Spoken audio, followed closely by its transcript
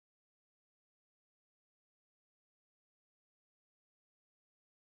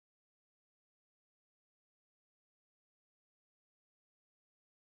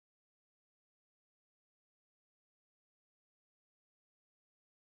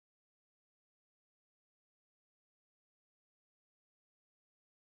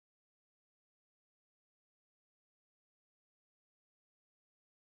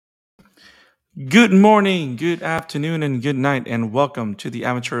Good morning, good afternoon, and good night, and welcome to the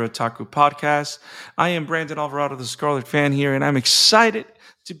Amateur Otaku Podcast. I am Brandon Alvarado, the Scarlet Fan here, and I'm excited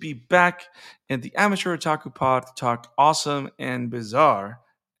to be back in the Amateur Otaku Pod to talk awesome and bizarre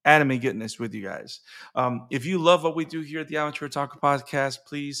anime goodness with you guys. If you love what we do here at the Amateur Otaku Podcast,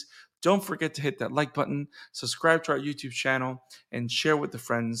 please don't forget to hit that like button, subscribe to our YouTube channel, and share with the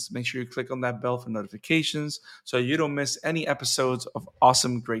friends. Make sure you click on that bell for notifications so you don't miss any episodes of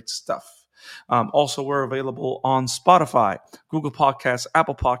awesome, great stuff. Also, we're available on Spotify, Google Podcasts,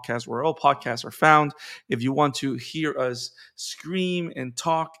 Apple Podcasts, where all podcasts are found. If you want to hear us scream and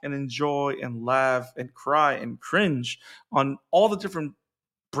talk and enjoy and laugh and cry and cringe on all the different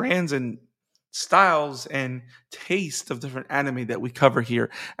brands and styles and taste of different anime that we cover here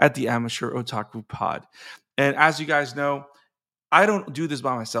at the Amateur Otaku Pod. And as you guys know, I don't do this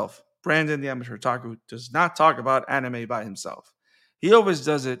by myself. Brandon, the Amateur Otaku, does not talk about anime by himself. He always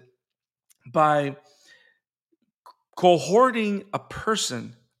does it by cohorting a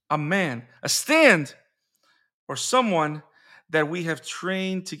person, a man, a stand, or someone that we have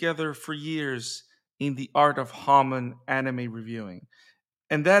trained together for years in the art of Haman anime reviewing.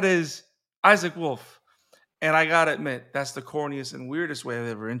 And that is Isaac Wolf. And I gotta admit, that's the corniest and weirdest way I've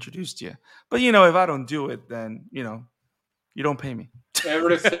ever introduced you. But if I don't do it, then you don't pay me.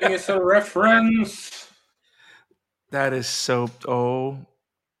 Everything is a reference. That is so. Oh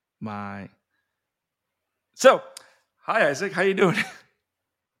my. So, hi Isaac, how you doing?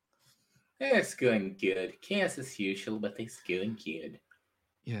 It's going good. Chaos as usual, but it's going good.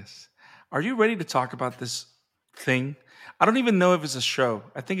 Yes. Are you ready to talk about this thing? I don't even know if it's a show.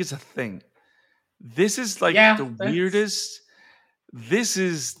 I think it's a thing. This is like Yeah, the that's weirdest. This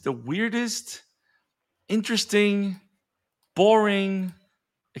is the weirdest, interesting, boring,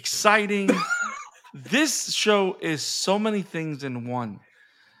 exciting. This show is so many things in one.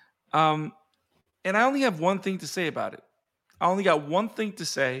 Um, and I only have one thing to say about it. I only got one thing to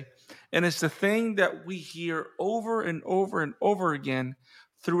say, and it's the thing that we hear over and over and over again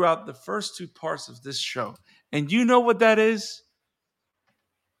throughout the first two parts of this show. And you know what that is?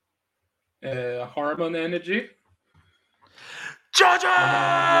 Harmon energy.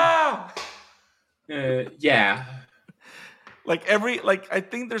 Jojo! Uh, yeah. I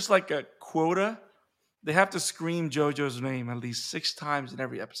think there's like a quota. They have to scream JoJo's name at least 6 times in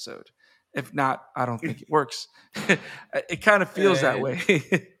every episode. If not, I don't think it works. It kind of feels that Uh, way.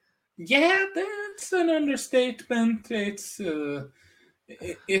 yeah, that's an understatement. It's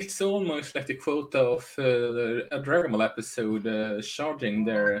almost like the quote of a Dragon Ball episode charging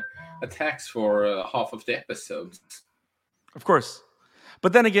their attacks for half of the episodes. Of course.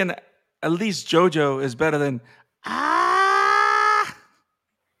 But then again, at least JoJo is better than ah.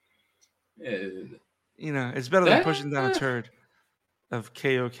 Uh, It's better than that, pushing down a turd of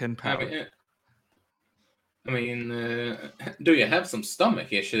KO Ken I power. mean, do you have some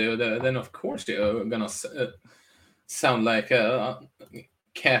stomach issue? Then of course you're gonna sound like a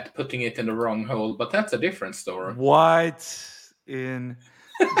cat putting it in the wrong hole. But that's a different story. What in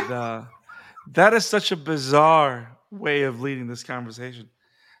the that is such a bizarre way of leading this conversation.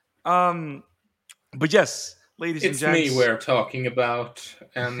 Um but yes, ladies and It's me gents, we're talking about,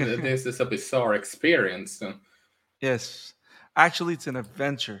 and this is a bizarre experience. So, yes. Actually, it's an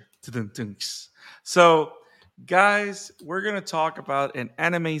adventure. Tudum-dunks. So, guys, we're going to talk about an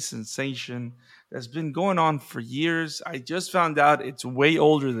anime sensation that's been going on for years. I just found out it's way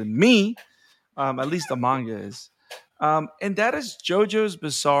older than me, at least the manga is. And that is JoJo's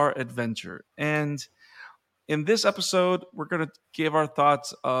Bizarre Adventure. And in this episode, we're going to give our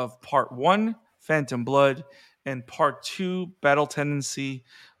thoughts of part one, Phantom Blood, and part two, Battle Tendency.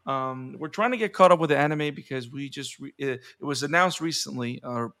 We're trying to get caught up with the anime because it was announced recently,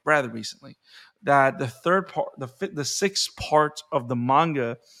 or rather recently, that the third part, the sixth part of the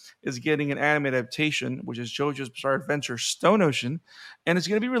manga is getting an anime adaptation, which is JoJo's Bizarre Adventure Stone Ocean, and it's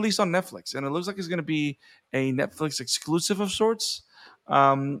going to be released on Netflix. And it looks like it's going to be a Netflix exclusive of sorts,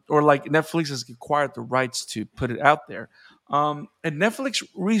 or like Netflix has acquired the rights to put it out there. And Netflix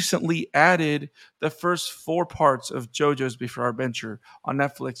recently added the first four parts of JoJo's Bizarre Adventure on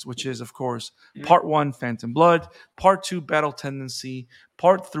Netflix, which is, of course, part one, Phantom Blood, part two, Battle Tendency,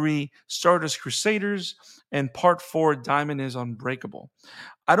 part three, Stardust Crusaders, and part four, Diamond is Unbreakable.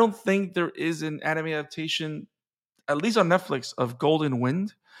 I don't think there is an anime adaptation, at least on Netflix, of Golden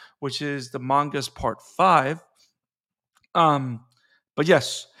Wind, which is the manga's part five. Um, but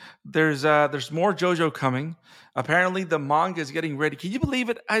yes, there's more JoJo coming. Apparently, the manga is getting ready. Can you believe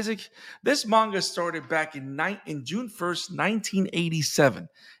it, Isaac? This manga started back in June 1st, 1987.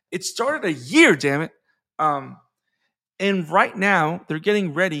 It started a year, damn it. And right now they're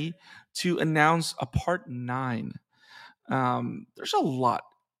getting ready to announce a part 9. There's a lot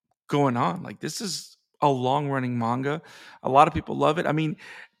going on. Like, this is a long running manga. A lot of people love it. I mean,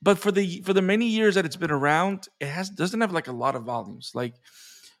 but for the many years that it's been around, it has doesn't have like a lot of volumes. Like,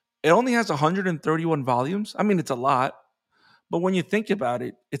 it only has 131 volumes. I mean, it's a lot, but when you think about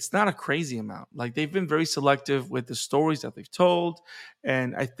it, it's not a crazy amount. Like, they've been very selective with the stories that they've told,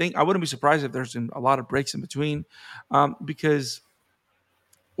 and I think I wouldn't be surprised if there's a lot of breaks in between, because,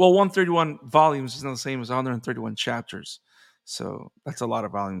 well, 131 volumes is not the same as 131 chapters. So that's a lot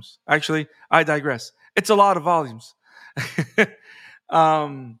of volumes. Actually, I digress. It's a lot of volumes.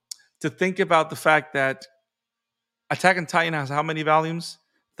 um, to think about the fact that Attack on Titan has how many volumes?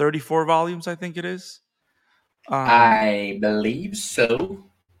 34 volumes, I think it is. Um, I believe so.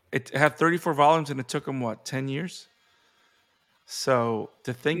 it had 34 volumes and it took them, what, 10 years? So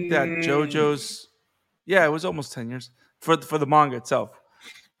to think that Mm, JoJo's, yeah, it was almost 10 years for the manga itself.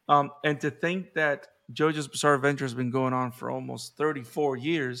 And to think that JoJo's Bizarre Adventure has been going on for almost 34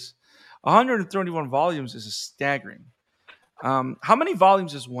 years, 131 volumes is staggering. How many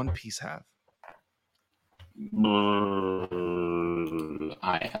volumes does One Piece have?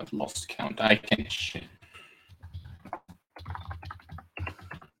 I have lost count. I can.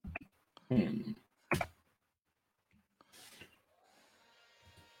 Hmm.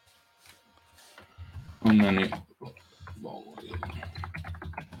 How many?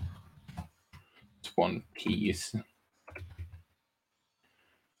 It's One Piece.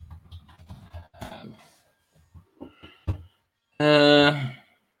 Uh,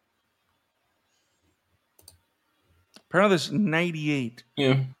 Apparently, there's 98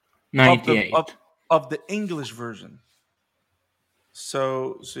 yeah, of the of, 98. of the English version.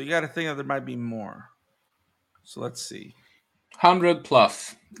 So you got to think that there might be more. So let's see. 100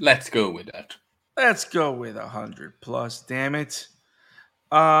 plus. Let's go with that. Let's go with 100 plus. Damn it.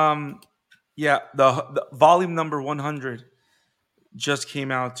 Um, yeah, the volume number 100 just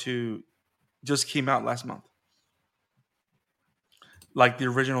came out to just came out last month, like the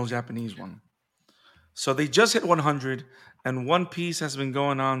original Japanese one. So they just hit 100, and One Piece has been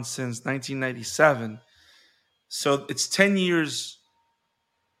going on since 1997. So it's 10 years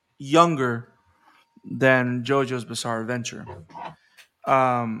younger than JoJo's Bizarre Adventure.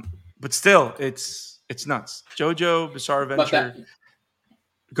 But still, it's nuts. JoJo Bizarre But that, Adventure.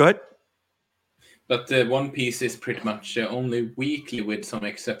 Go ahead. but the One Piece is pretty much only weekly, with some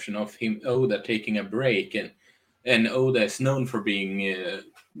exception of him Oda taking a break, and Oda is known for being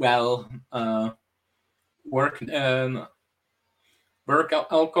work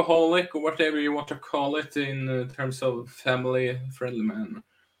alcoholic, or whatever you want to call it, in terms of family friendly man.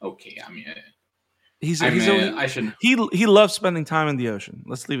 Okay, He's he's I should. he loves spending time in the ocean.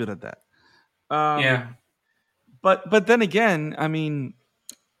 Let's leave it at that. Yeah. But then again, I mean,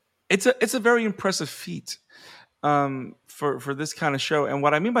 it's a very impressive feat, for this kind of show. And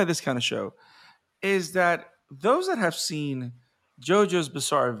what I mean by this kind of show is that those that have seen JoJo's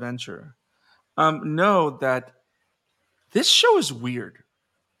Bizarre Adventure, know that this show is weird.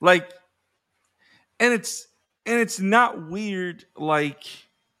 Like, and it's not weird like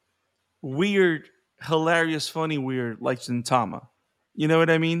weird, hilarious, funny weird like Gintama. You know what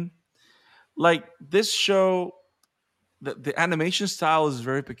I mean? Like, this show, the animation style is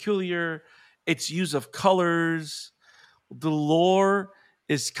very peculiar. Its use of colors, the lore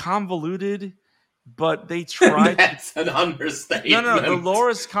is convoluted, but they try to. That's an No, no, no. The understatement. lore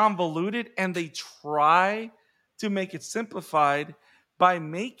is convoluted, and they try to make it simplified by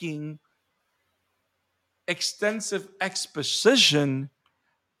making extensive exposition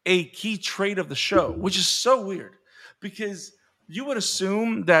a key trait of the show, which is so weird because you would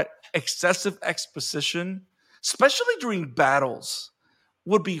assume that excessive exposition, especially during battles,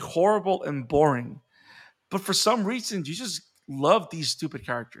 would be horrible and boring. But for some reason, you just love these stupid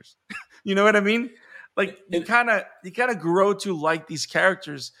characters. You know what I mean? Like, It, you kind of grow to like these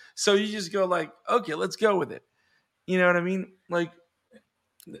characters, so you just go like, okay, let's go with it. You know what I mean? Like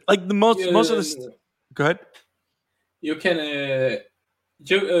the most of this. you, Go ahead. you can.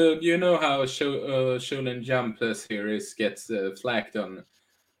 You know how Shonen Jump series gets flagged on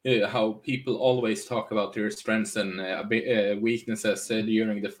how people always talk about their strengths and weaknesses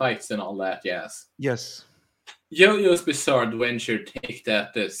during the fights and all that. Yes, Yes. JoJo's Bizarre Adventure take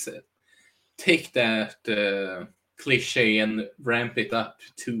that cliche and ramp it up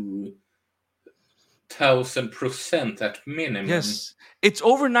to 1,000% at minimum. Yes. It's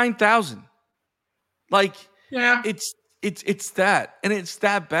over 9,000. Like, Yeah. it's that, and it's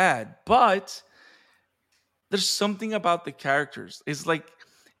that bad. But there's something about the characters. It's like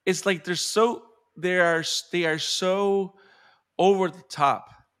they are so over the top.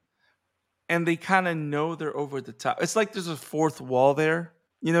 and they kind of know they're over the top. It's like there's a fourth wall there.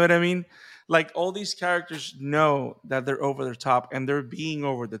 You know what I mean? Like all these characters know that they're over the top and they're being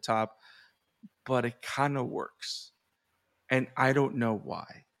over the top, but it kind of works. And I don't know why.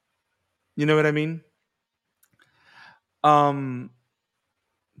 You know what I mean? Um,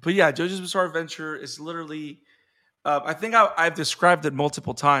 but yeah, JoJo's Bizarre Adventure is literally. I think I've described it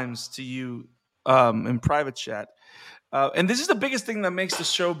multiple times to you in private chat, and this is the biggest thing that makes the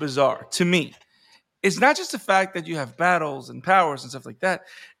show bizarre to me. It's not just the fact that you have battles and powers and stuff like that.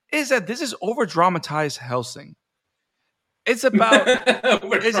 Is that this is over dramatized Helsing? It's about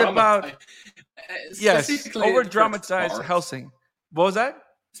We're it's about traumatized. yes, Specifically over the first dramatized part. Helsing. What was that?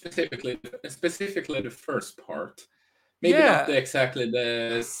 Specifically the first part. Maybe not Yeah, exactly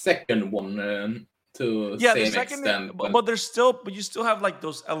the second one to yeah. The same second, extent, but but there's still, but you still have like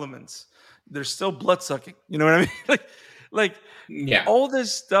those elements. There's still blood sucking. You know what I mean? Like yeah. all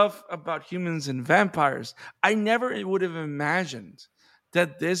this stuff about humans and vampires. I never would have imagined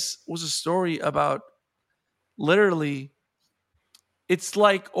that this was a story about literally. It's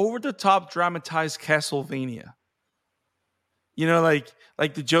like over the top dramatized Castlevania. You know,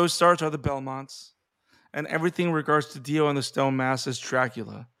 like the Joe Stars are the Belmonts, and everything in regards to Dio and the Stone Mass is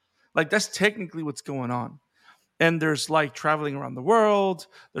Dracula. Like that's technically what's going on. And there's like traveling around the world.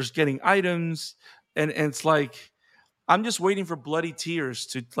 There's getting items, and it's like I'm just waiting for Bloody Tears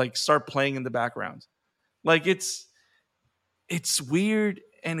to like start playing in the background. Like it's weird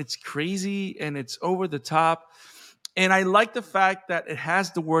and it's crazy and it's over the top. And I like the fact that it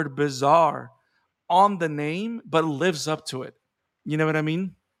has the word bizarre on the name, but lives up to it. You know what I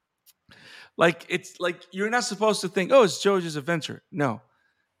mean? Like it's like you're not supposed to think, oh, it's JoJo's Adventure. No,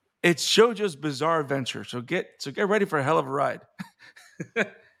 it's JoJo's Bizarre Adventure. So get ready for a hell of a ride.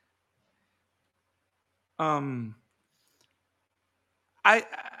 um, I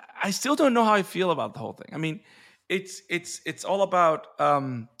I still don't know how I feel about the whole thing. I mean, it's all about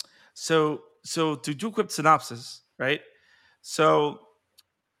so to do a quick synopsis, right? So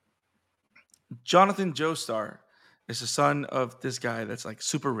Jonathan Joestar is the son of this guy that's like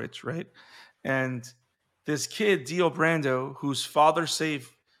super rich, right? And this kid, Dio Brando, whose father saved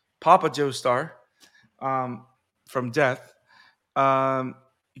Papa Joestar um, from death, um,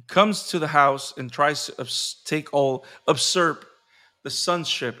 comes to the house and tries to usurp the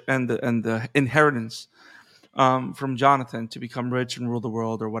sonship and the inheritance from Jonathan to become rich and rule the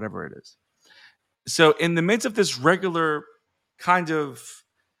world or whatever it is. So in the midst of this regular kind of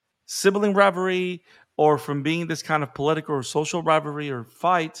sibling rivalry or from being this kind of political or social rivalry or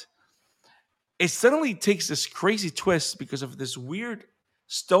fight, it suddenly takes this crazy twist because of this weird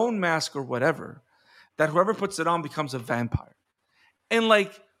stone mask or whatever that whoever puts it on becomes a vampire. And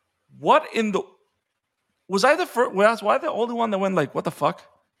like, what in the was I the first? Was I the only one that went like, "What the fuck?"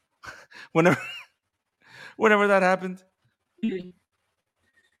 Whenever, whenever that happened,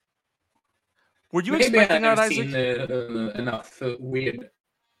 were you Maybe expecting that, I've seen Isaac? enough weird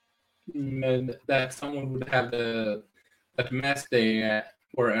that someone would have that mask they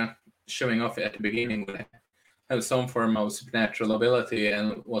were showing off at the beginning would have some form of supernatural ability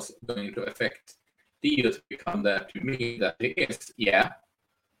and was going to affect Dio to become that. To me, that it is, yeah.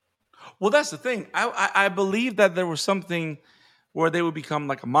 Well, that's the thing. I believe that there was something where they would become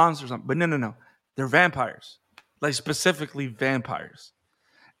like a monster or something, but no, no, no. They're vampires, like specifically vampires.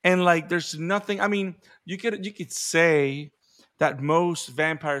 And like there's nothing. I mean, you could say that most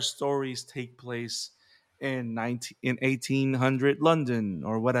vampire stories take place in 1800 London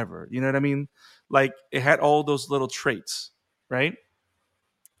or whatever. You know what I mean? Like it had all those little traits, right?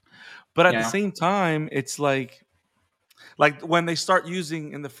 But at the Yeah. same time, it's like when they start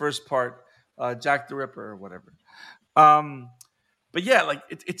using in the first part Jack the Ripper or whatever. Um, but yeah, like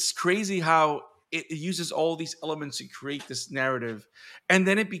it's crazy how it uses all these elements to create this narrative, and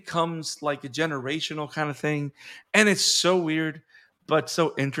then it becomes like a generational kind of thing, and it's so weird, but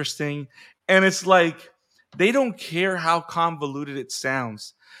so interesting. And it's like they don't care how convoluted it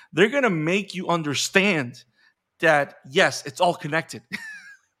sounds; they're gonna make you understand that yes, it's all connected.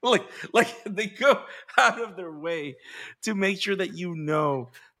 like like they go out of their way to make sure that you know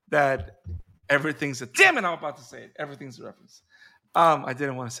that everything's a damn it. I'm about to say it. Everything's a reference. I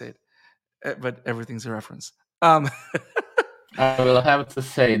didn't want to say it, but everything's a reference. Um, I will have to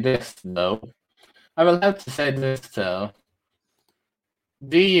say this though. I will have to say this though.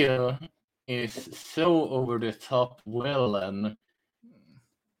 Dio is so over the top villain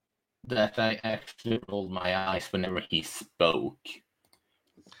that I actually rolled my eyes whenever he spoke.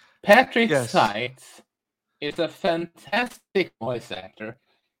 Patrick yes. Seitz is a fantastic voice actor.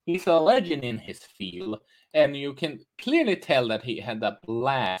 He's a legend in his field, and you can clearly tell that he had a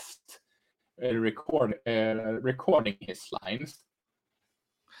blast recording his lines.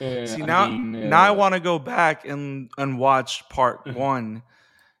 See, I now mean, I want to go back and watch part one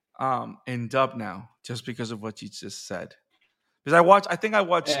in dub now, just because of what you just said. Because I think I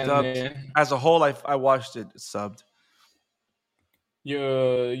watched and dubbed as a whole. I watched it subbed.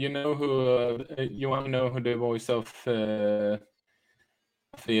 you know who you want to know who the voice of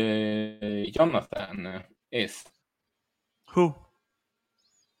Jonathan is? Who?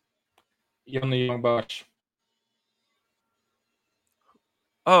 Johnny Young Bosch.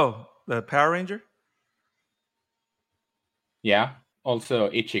 Oh, the Power Ranger. Yeah, also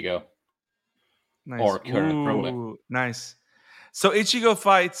Ichigo Nice. or current Broly. Ooh, nice. So Ichigo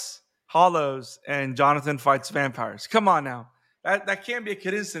fights hollows and Jonathan fights vampires. Come on now. That can't be a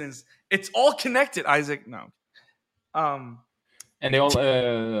coincidence. It's all connected, Isaac. No. Um And they all,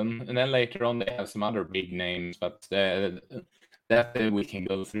 and then later on they have some other big names, but that we can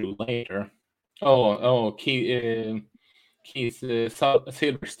go through later. Keith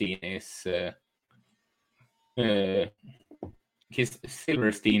Silverstein is Keith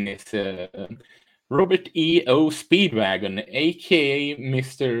Silverstein is Robert E.O. Speedwagon, aka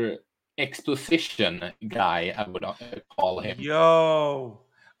Mr. Exposition guy. I would call him. Yo.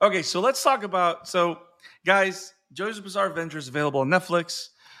 Okay, so let's talk about guys, JoJo's Bizarre Adventure is available on Netflix.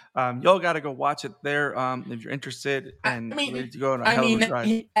 Y'all got to go watch it there if you're interested and ready to go on a hell of a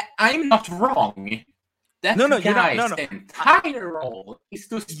drive. I'm not wrong. That No, you're not. guy's No. entire role is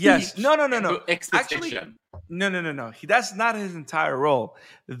to speak. Yes. No. And to exposition. Actually, no. That's not his entire role.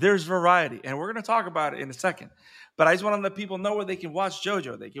 There's variety, and we're going to talk about it in a second. But I just want to let people know where they can watch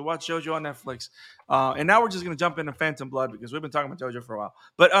JoJo. They can watch JoJo on Netflix. And now we're just going to jump into Phantom Blood because we've been talking about JoJo for a while.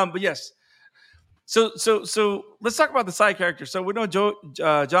 But yes. So let's talk about the side characters. So we know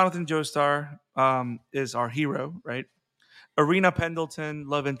Jonathan Joestar is our hero, right? Arena Pendleton,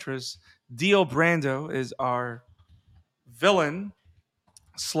 love interest. Dio Brando is our villain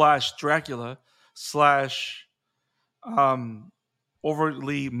 / Dracula /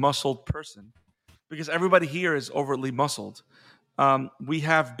 overly muscled person, because everybody here is overtly muscled. We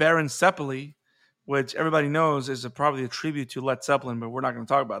have Baron Zeppeli, which everybody knows is probably a tribute to Led Zeppelin, but we're not going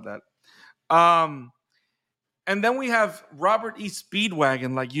to talk about that. And then we have Robert E.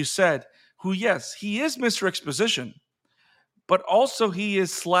 Speedwagon, like you said, who, yes, he is Mr. Exposition, but also he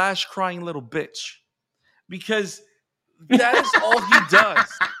is / crying little bitch, because that is all he does.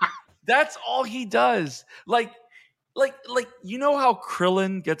 That's all he does. Like you know how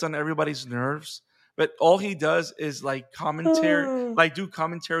Krillin gets on everybody's nerves, but all he does is like commentary, like do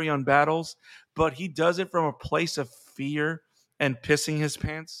commentary on battles, but he does it from a place of fear and pissing his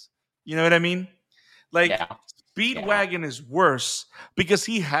pants. You know what I mean? Like Yeah. Speedwagon is worse because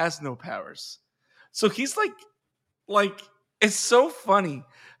he has no powers. So he's like it's so funny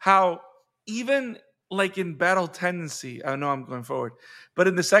how even like in Battle Tendency, I know I'm going forward, but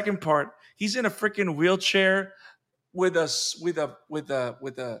in the second part, he's in a freaking wheelchair with a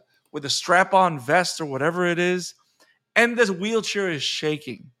strap-on vest or whatever it is, and this wheelchair is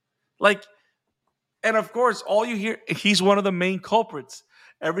shaking. Like, and of course, all you hear, he's one of the main culprits.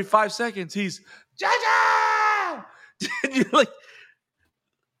 Every 5 seconds, he's Jojo! And you're like,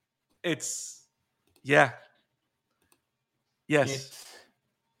 it's yeah. Yes.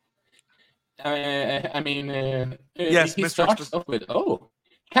 I mean, Yes, he Mr. starts off with,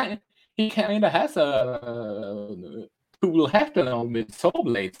 he kind of has a cool hat and all with saw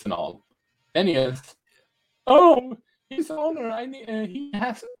blades and all. Then he has, his honor, he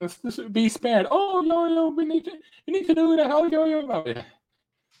has to be spared. Oh, yo, we need to do that. Oh, yo.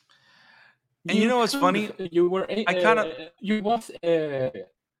 And you know what's funny? You were, I kind of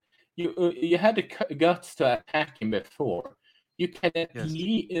you had the guts to attack him before. You can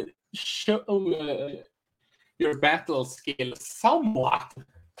show your battle skill somewhat,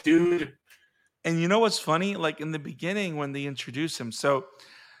 dude. And you know what's funny? Like in the beginning when they introduce him. So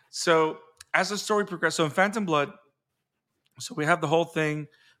as the story progresses, so in Phantom Blood, so we have the whole thing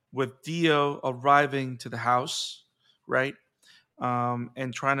with Dio arriving to the house, right?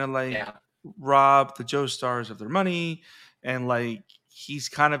 And trying to rob the Joestars of their money, and like he's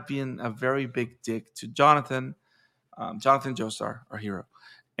kind of being a very big dick to Jonathan. Jonathan Joestar, our hero.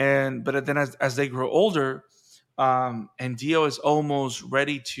 But then as they grow older, and Dio is almost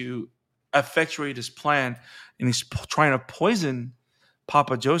ready to effectuate his plan, and he's trying to poison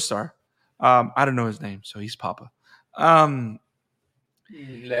Papa Joestar. I don't know his name, so he's Papa. Let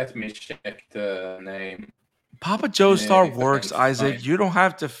me check the name. Papa Joestar works, Isaac. Fine. You don't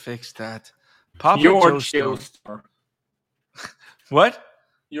have to fix that. Papa George Joestar. What?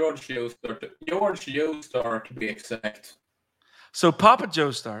 George Joestar to be exact. So Papa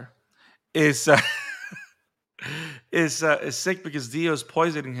Joestar is is sick because Dio's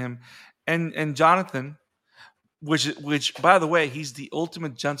poisoning him, and Jonathan, which by the way, he's the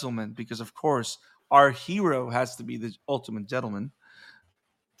ultimate gentleman because of course our hero has to be the ultimate gentleman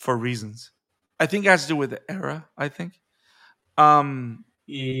for reasons. I think it has to do with the era. I think. Um,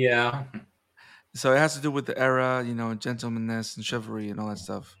 Yeah. so it has to do with the era, gentlemanness and chivalry and all that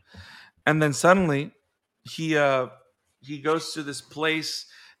stuff. And then suddenly, he uh he goes to this place.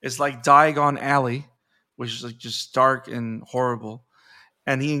 It's like Diagon Alley, which is like just dark and horrible.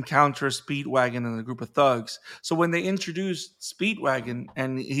 And he encounters Speedwagon and a group of thugs. So when they introduced Speedwagon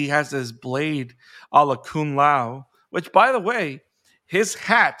and he has this blade a la Kun Lao, which by the way, his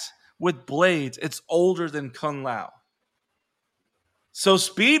hat with blades, it's older than Kun Lao. So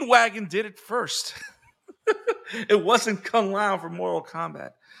Speedwagon did it first. It wasn't Kung Lao for Mortal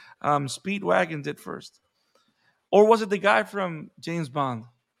Kombat. Speedwagon did first, or was it the guy from James Bond?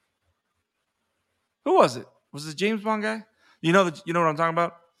 Who was it? Was it James Bond guy? You know what I'm talking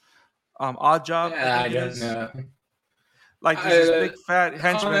about. Odd Job, I think I it don't is. know. Like there's this I, big fat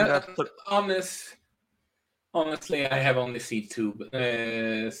henchman that. honest, honestly, I have only seen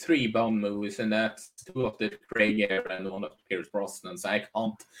three Bond movies, and that's two of the Craig era and one of Pierce Brosnan's. I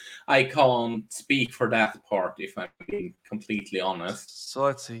can't speak for that part if I'm being completely honest. So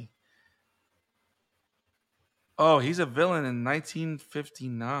let's see. Oh, he's a villain in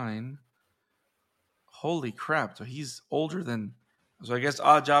 1959. Holy crap! So he's older than. So I guess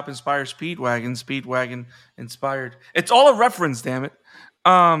Odd Job inspired Speedwagon. Speedwagon inspired. It's all a reference, damn it.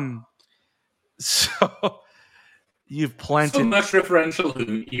 Um. So you've So planted. much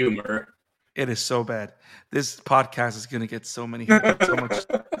referential humor. It is so bad. This podcast is going to get so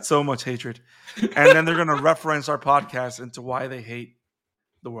much hatred, and then they're going to reference our podcast into why they hate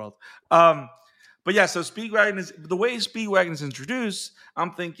the world. Um, but yeah, so Speedwagon is the way Speedwagon is introduced.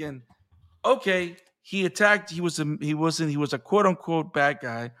 I'm thinking, okay, he attacked. He was a quote unquote bad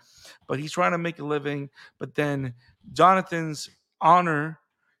guy, but he's trying to make a living. But then Jonathan's honor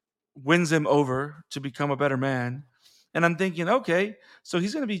wins him over to become a better man. And I'm thinking, okay, so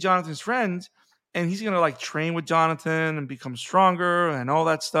he's going to be Jonathan's friend and he's going to like train with Jonathan and become stronger and all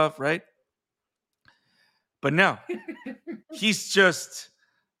that stuff, right? But no, he's just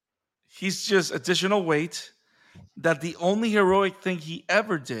he's just additional weight that the only heroic thing he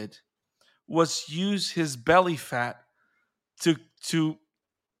ever did was use his belly fat to to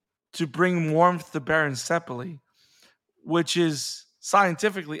to bring warmth to Baron Sepeli, which is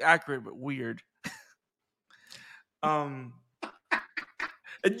scientifically accurate but weird. Um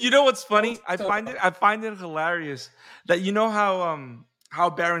And you know what's funny? I Also, find it I find it hilarious that you know how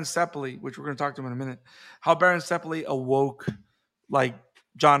Baron Sepeli, which we're going to talk to him in a minute, how Baron Sepeli awoke like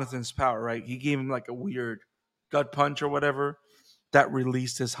Jonathan's power, right? He gave him like a weird gut punch or whatever that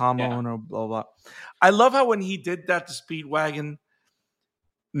released his yeah, hormone or blah blah. I love how when he did that to Speedwagon,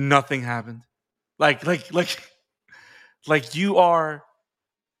 nothing happened. Like you are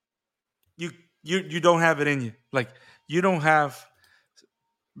you you don't have it in you. Like you don't have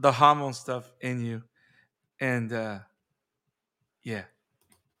the hormone stuff in you, and yeah,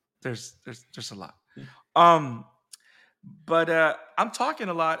 there's a lot. Um, but I'm talking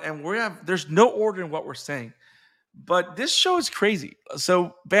a lot, and there's no order in what we're saying. But this show is crazy.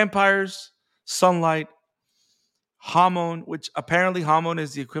 So vampires, sunlight, hormone, which apparently hormone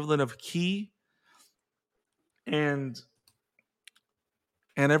is the equivalent of key, and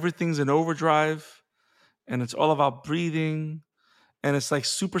everything's in overdrive, and it's all about breathing, and it's like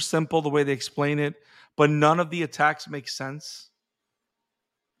super simple the way they explain it, but none of the attacks make sense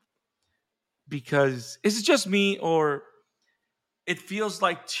because is it just me or it feels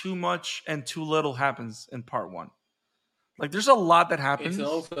like too much and too little happens in part one. Like there's a lot that it's happens.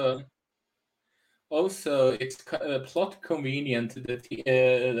 also it's plot convenient that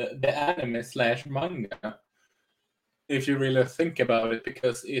the anime slash manga, if you really think about it,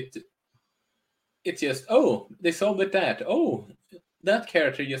 because it's just, oh, they solved with that. Oh, that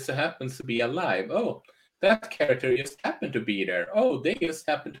character just so happens to be alive. Oh, that character just happened to be there. Oh, they just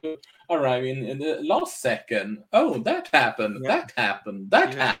happened to arrive in the last second. Oh, that happened. Yep. That happened. That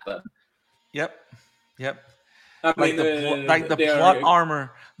Yep. happened. Yep. Yep. I Like mean, the they plot are.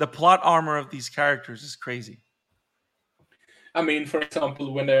 armor, the plot armor of these characters is crazy. I mean, for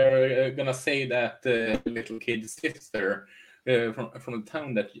example, when they're gonna say that little kid's sister from the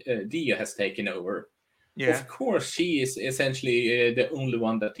town that Dia has taken over, Yeah. of course she is essentially the only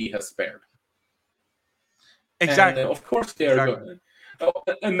one that he has spared. And Exactly. of course they are Exactly.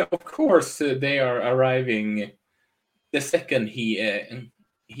 going. And of course they are arriving the second he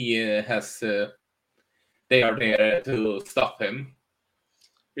has. They are there to stop him.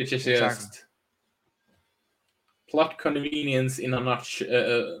 which is Exactly. just plot convenience in a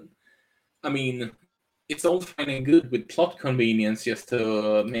nutshell. I mean, it's all fine and good with plot convenience just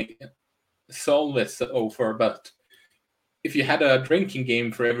to make solve it over, but if you had a drinking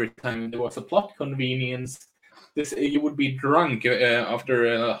game for every time there was a plot convenience, this you would be drunk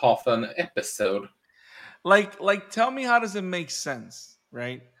after half an episode. Tell me, how does it make sense,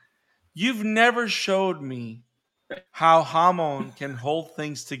 right? You've never showed me how Hamon can hold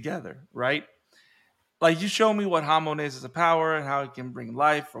things together, right? Like, you show me what Hamon is as a power and how it can bring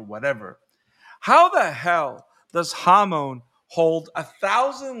life or whatever. How the hell does Hamon hold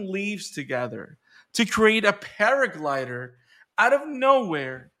 1,000 leaves together to create a paraglider out of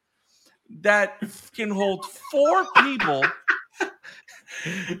nowhere that can hold 4 people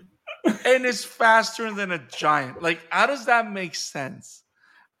and is faster than a giant? Like, how does that make sense?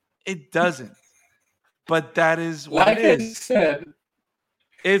 It doesn't. But that is what it Like I is. said,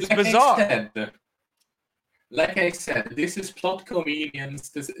 It's like I bizarre. said, like I said, this is plot convenience.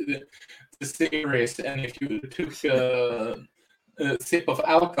 The series, and if you took a sip of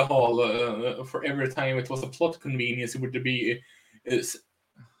alcohol for every time it was a plot convenience, it would be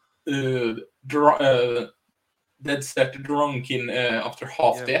uh, dr- uh, dead set drunk in after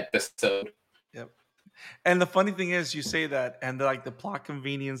half Yep. the episode. Yep. And the funny thing is, you say that, and like the plot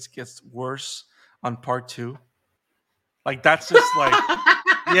convenience gets worse on part two. Like, that's just like,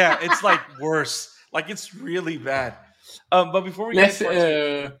 yeah, it's like worse. Like, it's really bad. But before we get to Let's. part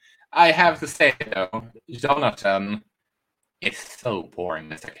two, I have to say though, Jonathan is so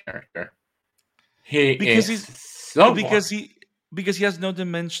boring as a character. He because is he's so boring. because he because he has no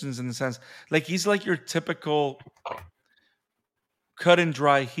dimensions, in the sense, like, he's like your typical cut and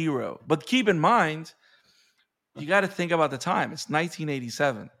dry hero. But keep in mind, you got to think about the time. It's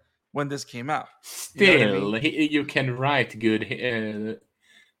 1987 when this came out. You know what I mean? Still, you can write good,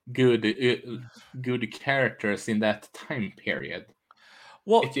 good characters in that time period.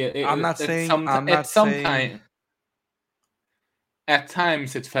 Well, I'm not saying I'm At not some saying time, at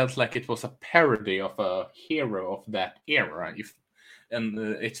times it felt like it was a parody of a hero of that era. If and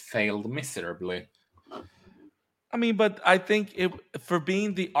it failed miserably. I mean, but I think it, for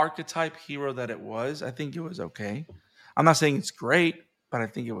being the archetype hero that it was, I think it was okay. I'm not saying it's great, but I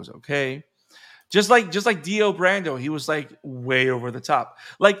think it was okay. Just like Dio Brando, he was like way over the top.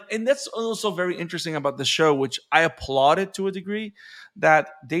 Like, and that's also very interesting about the show, which I applauded to a degree, that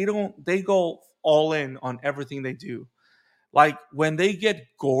they go all in on everything they do. Like, when they get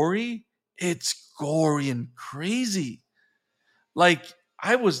gory, it's gory and crazy. Like,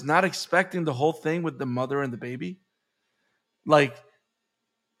 I was not expecting the whole thing with the mother and the baby. Like,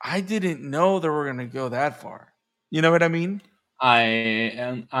 I didn't know they were gonna go that far. You know what I mean?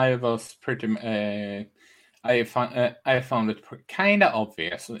 I was pretty. I found it kind of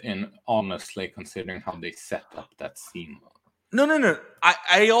obvious, and honestly, considering how they set up that scene. No, no, no.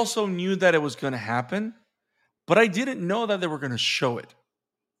 I also knew that it was gonna happen, but I didn't know that they were gonna show it.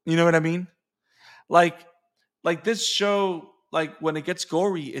 You know what I mean? Like, this show, like, when it gets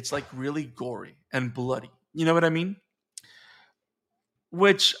gory, it's like really gory and bloody. You know what I mean?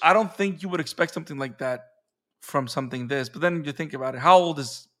 Which I don't think you would expect something like that from something this. But then you think about it. How old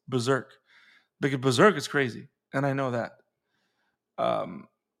is Berserk? Because Berserk is crazy, and I know that.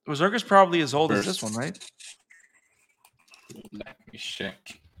 Berserk is probably as old as this one, Verse, right? let me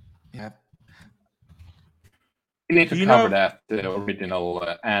check. Yeah. We need Do to you cover know? that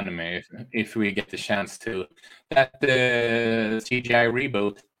original anime if we get the chance to. That CGI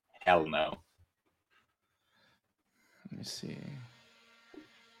reboot, hell no. Let me see.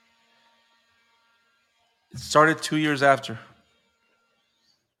 It started 2 years after.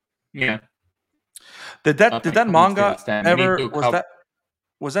 Yeah, Did that I can still manga stand. We need ever to cover.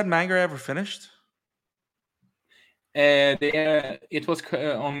 was that manga ever finished? It was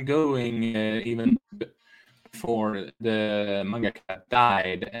ongoing even before the mangaka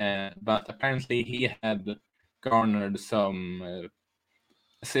died, but apparently he had garnered some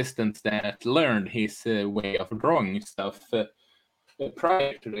assistants that learned his way of drawing stuff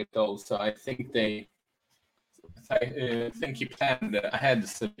prior to it. Also, I think he planned ahead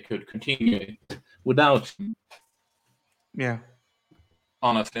so they could continue it without him, Yeah,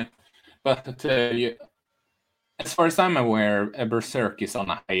 honestly. But as far as I'm aware, Berserk is on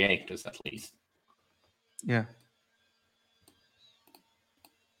a hiatus at least. yeah,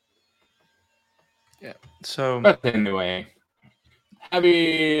 yeah. So, But anyway, have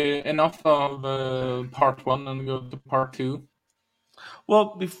we enough of part one and go to part two?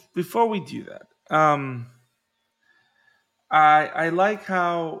 well, before we do that, I like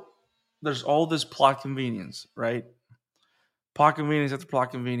how there's all this plot convenience, right? Plot convenience after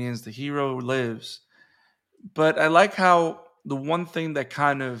plot convenience. The hero lives. But I like how the one thing that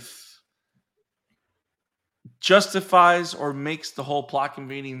kind of justifies or makes the whole plot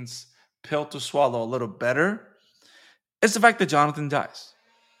convenience pill to swallow a little better is the fact that Jonathan dies.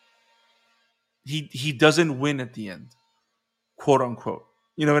 He doesn't win at the end, quote unquote.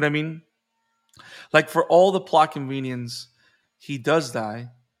 You know what I mean? Like for all the plot convenience, he does die.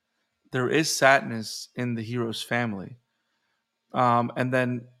 There is sadness in the hero's family. And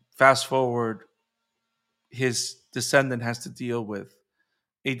then fast forward, his descendant has to deal with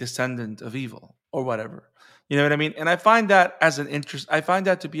a descendant of evil or whatever. You know what I mean? And I find that as an interest. I find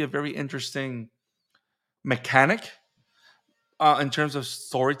that to be a very interesting mechanic in terms of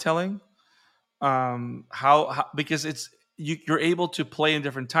storytelling. How because you're able to play in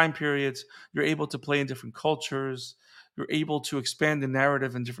different time periods. You're able to play in different cultures. You're able to expand the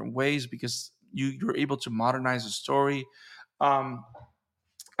narrative in different ways because you're able to modernize the story. Um,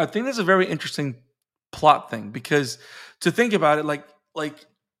 I think that's a very interesting plot thing because to think about it, like,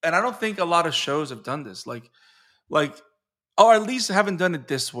 and I don't think a lot of shows have done this, like, or at least haven't done it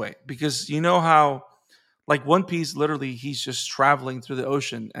this way because you know how, like One Piece, literally, he's just traveling through the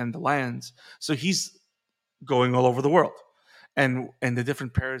ocean and the lands, so he's going all over the world, and the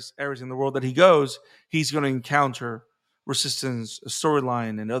different areas in the world that he goes, he's going to encounter resistance, a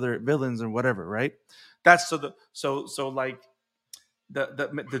storyline, and other villains and whatever, right? That's so like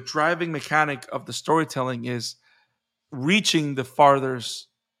the driving mechanic of the storytelling is reaching the farthest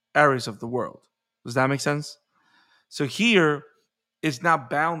areas of the world. Does that make sense? So here is not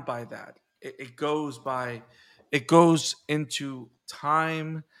bound by that. It goes into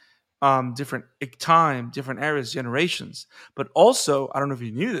time, different areas, generations. But also, I don't know if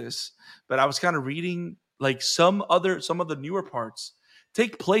you knew this, but I was kind of reading like some of the newer parts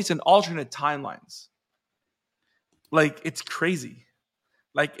take place in alternate timelines. Like it's crazy.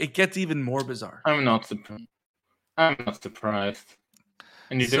 Like it gets even more bizarre. I'm not surprised. I'm not surprised.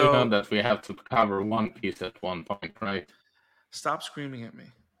 And you do know So that we have to cover One Piece at one point, right? stop screaming at me.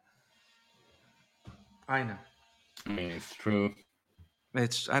 I know. I mean, it's true.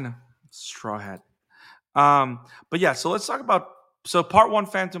 I know. Straw hat. But yeah, so let's talk about part one,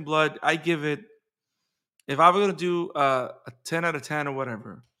 Phantom Blood. I give it, if I were gonna do a 10 out of 10 or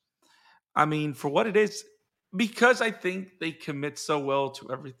whatever. I mean, for what it is, because I think they commit so well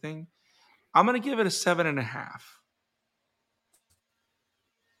to everything, I'm gonna give it a 7.5.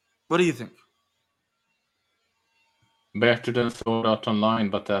 What do you think? Better than Sword Art Online,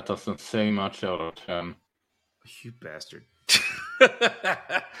 but that doesn't say much out of 10. You bastard.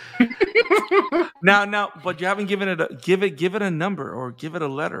 Now, but you haven't given it give it a number or give it a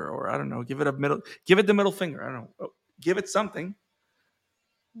letter or I don't know, give it the middle finger. I don't know. Give it something.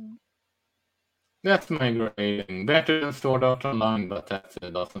 That's my grading. Better than Sword Art Online, but that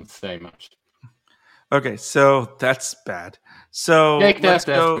doesn't say much. Okay, so that's bad. So Take let's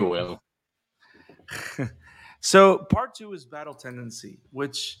that as go. you will. So part two is Battle Tendency,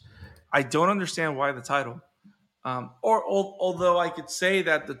 which I don't understand why the title. Although I could say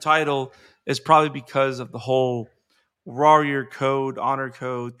that the title is probably because of the whole warrior code, honor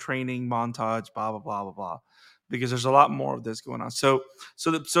code, training montage, blah blah blah blah blah. Because there's a lot more of this going on. So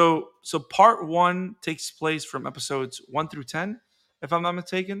part one takes place from episodes 1 through 10, if I'm not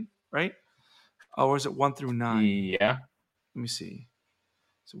mistaken, right? Or is it 1 through 9? Yeah. Let me see.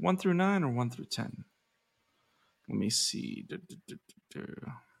 Is it 1 through 9 or 1 through 10? Let me see. Da,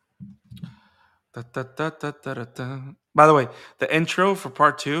 da, da, da, da, da, da. By the way, the intro for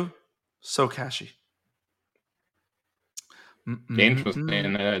part two, so catchy. The intro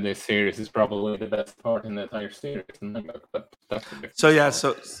Mm-mm-mm-mm. in this series is probably the best part in the entire series in my book, but that's a So different yeah,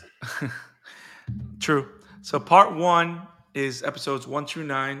 story. true. So part one is episodes 1 through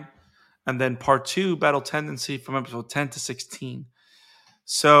 9, and then part two, Battle Tendency, from episode 10 to 16.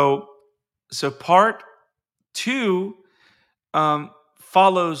 So part two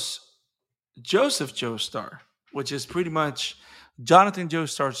follows Joseph Joestar, which is pretty much Jonathan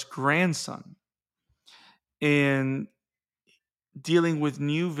Joestar's grandson, in dealing with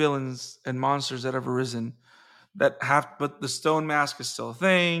new villains and monsters that have arisen but the stone mask is still a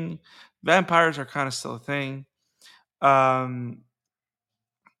thing. Vampires are kind of still a thing. Um,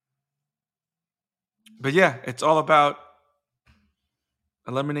 but yeah, it's all about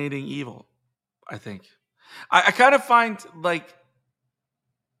eliminating evil, I think. I kind of find like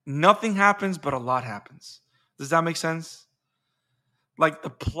nothing happens, but a lot happens. Does that make sense? Like the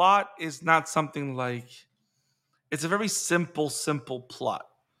plot is not something like, it's a very simple plot.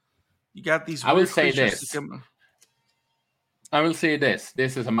 You got these I will weird say creatures to this. come. I will say this.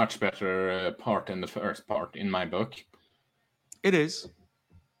 This is a much better part than the first part in my book. It is,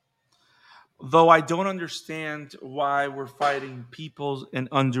 though I don't understand why we're fighting peoples and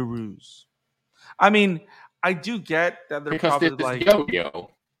underoos. I mean, I do get that they're Because this probably is like, Jojo.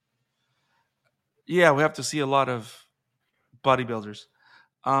 yeah, we have to see a lot of bodybuilders.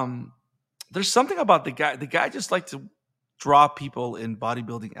 Um, there's something about the guy. The guy just like to draw people in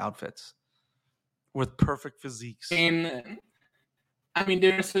bodybuilding outfits with perfect physiques. In I mean,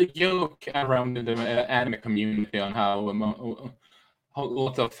 there's a joke around in the anime community on how a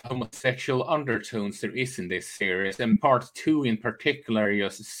lot of homosexual undertones there is in this series, and part two in particular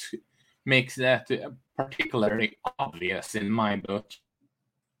just makes that particularly obvious in my book.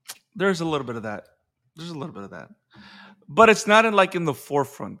 There's a little bit of that. There's a little bit of that, but it's not in like in the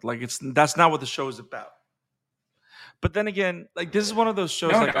forefront. Like it's that's not what the show is about. But then again, like this is one of those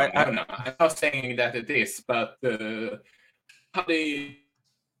shows. No, Like no, no, I no. I'm not saying that it is, but how they,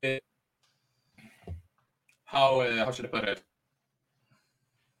 uh, how should I put it?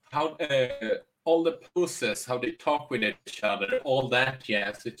 How all the poses, how they talk with each other, all that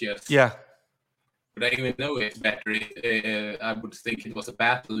jazz. It just yeah would I even know it better? I would think it was a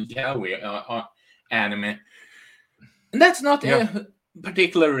battle yaoi anime, and that's not yeah.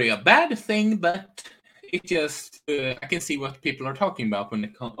 particularly a bad thing, but it just I can see what people are talking about when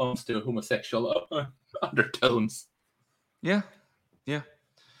it comes to homosexual undertones. Yeah, yeah.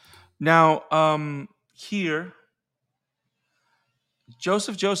 Now, here,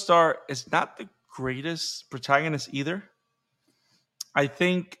 Joseph Joestar is not the greatest protagonist either. I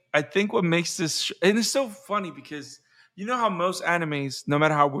think what makes this and it's so funny because you know how most animes, no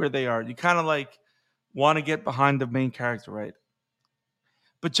matter how weird they are, you kind of like want to get behind the main character, right?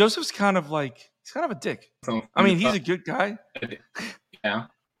 But Joseph's kind of like he's kind of a dick. I Something mean, he's a good guy, yeah,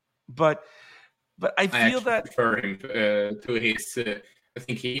 but I I feel actually that prefer him to his. I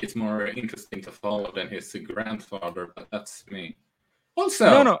think he is more interesting to follow than his grandfather, but that's me. no,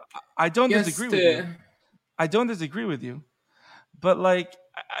 Also, no, I don't disagree just with you. I don't disagree with you, but like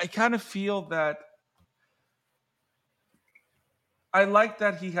I kind of feel that I like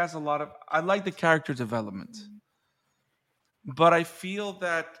that he has a lot of. I like the character development, but I feel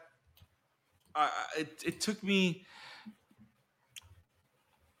that it took me.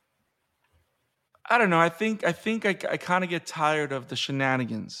 I don't know. I kind of get tired of the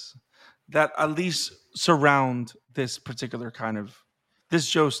shenanigans that at least surround this particular kind of this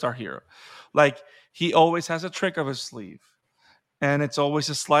Joe Star hero. Like he always has a trick of his sleeve, and it's always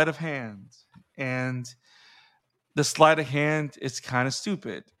a sleight of hand, and the sleight of hand is kind of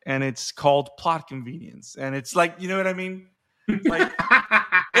stupid, and it's called plot convenience, and it's like you know what I mean. Like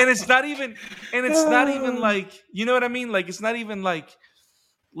and it's not even like you know what I mean. Like it's not even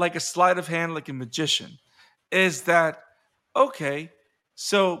like a sleight of hand, like a magician. Is that okay?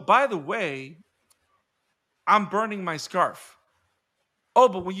 So by the way, I'm burning my scarf. Oh,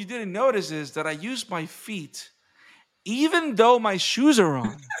 but what you didn't notice is that I use my feet, even though my shoes are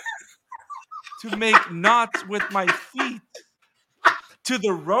on, to make knots with my feet to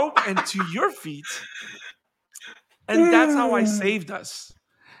the rope and to your feet, and that's how I saved us.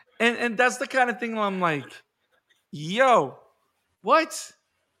 And that's the kind of thing where I'm like, yo, what?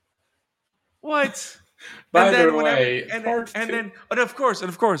 What? And By the then whenever way, part and two. then and of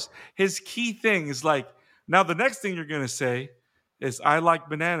course, his key thing is like, now the next thing you're gonna say is I like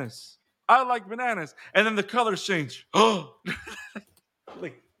bananas. I like bananas. And then the colors change. Oh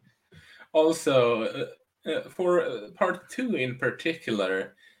like Also, for part two in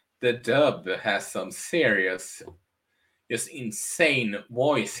particular, the dub has some serious, just insane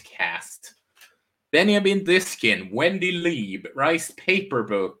voice cast. Benjamin Diskin, Wendy Lieb, Rice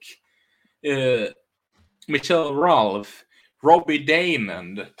Paperbook, uh, Michelle Rolfe, Robbie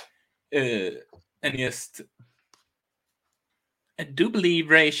Damon, and just I do believe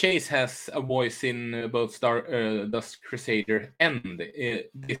Ray Chase has a voice in both Star Dust Crusader and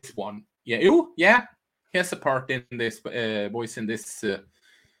this one. Yeah, yeah, he has a part in this voice in this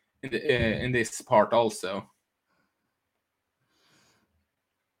in this part also.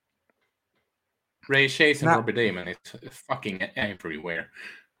 Ray Chase and now Robbie Damon is fucking everywhere.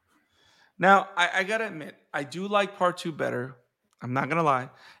 now I gotta admit, I do like part two better. I'm not gonna lie,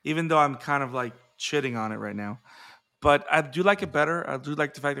 even though I'm kind of like shitting on it right now. But I do like it better. I do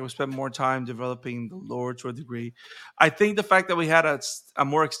like the fact that we spent more time developing the lore to a degree. I think the fact that we had a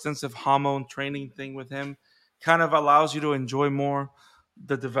more extensive hormone training thing with him kind of allows you to enjoy more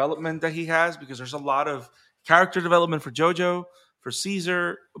the development that he has because there's a lot of character development for JoJo, for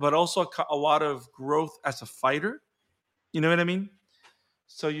Caesar, but also a lot of growth as a fighter. You know what I mean?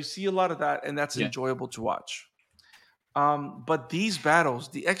 So you see a lot of that, and that's Yeah, enjoyable to watch. But these battles,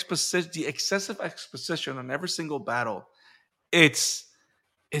 the excessive exposition on every single battle It's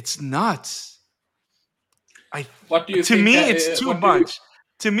it's nuts. I What do you To think? me it's too much.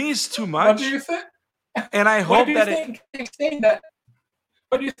 To me it's too What do much, you think? and I Why do hope you that it. think they say that?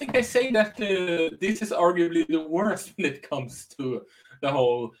 Why do you think they say that this is arguably the worst when it comes to the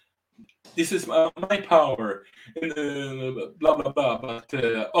whole? This is my power, and blah blah blah. But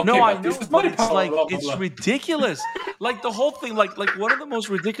No, okay, I but this know, is but my it's power, like blah blah it's blah. ridiculous. Like the whole thing, like one of the most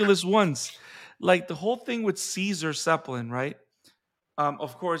ridiculous ones, like the whole thing with Caesar Zeppelin, right?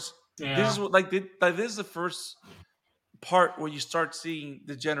 Of course, this Yeah, is what like this is the first part where you start seeing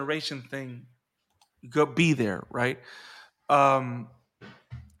the generation thing go be there, right? Um,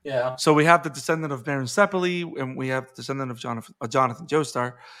 yeah. so we have the descendant of Baron Zeppeli, and we have the descendant of Jonathan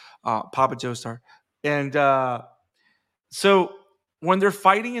Joestar, Papa Joestar, and so when they're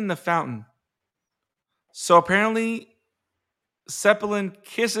fighting in the fountain, so apparently Zeppelin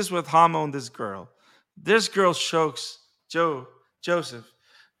kisses with Hamo and this girl. This girl chokes Joseph.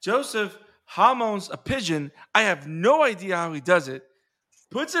 Joseph hormones a pigeon. I have no idea how he does it.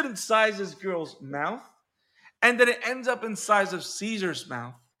 Puts it inside this girl's mouth, and then it ends up inside of Caesar's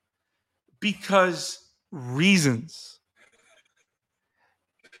mouth because reasons.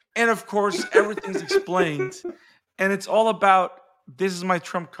 And of course, everything's explained, and it's all about this is my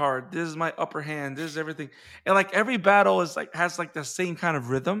trump card, this is my upper hand, this is everything. And like every battle is like has like the same kind of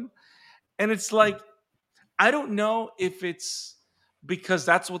rhythm. And it's like I don't know if it's because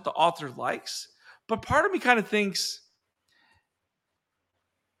that's what the author likes, but part of me kind of thinks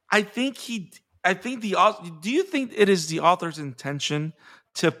I think he I think the author do you think it is the author's intention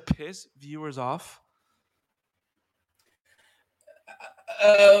to piss viewers off?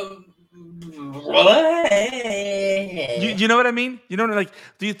 Um, You know what I mean? You know, like,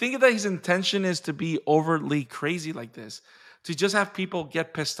 do you think that his intention is to be overly crazy like this, to just have people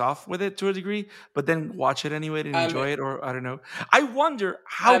get pissed off with it to a degree, but then watch it anyway and I mean, enjoy it, or I don't know. I wonder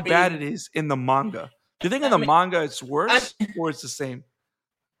how I bad it mean, is in the manga. Do you think in I the mean, manga it's I, worse or it's the same?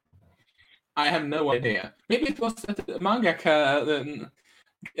 I have no idea. Maybe it was that the mangaka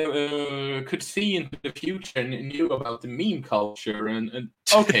could see into the future and knew about the meme culture, and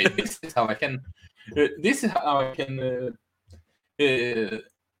okay, this is how I can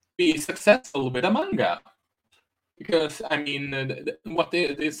be successful with a manga. Because I mean, what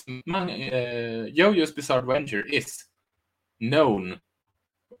this manga, JoJo's Bizarre Adventure is known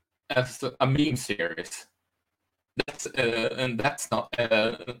as a meme series. And that's not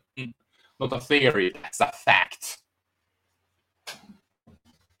a theory. That's a fact.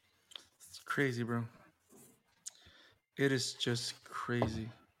 It's crazy, bro. It is just crazy.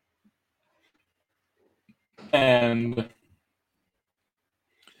 And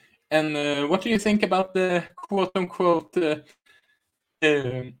what do you think about the quote unquote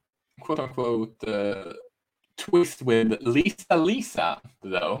twist with Lisa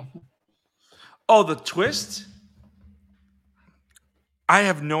though? Oh, the twist? I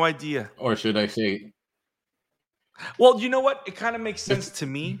have no idea. Or should I say, Well, you know what? It kind of makes sense to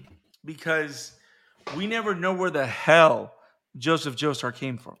me because we never know where the hell Joseph Joestar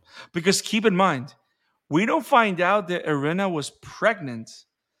came from. Because keep in mind, we don't find out that Irina was pregnant.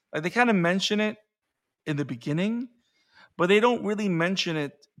 Like they kind of mention it in the beginning, but they don't really mention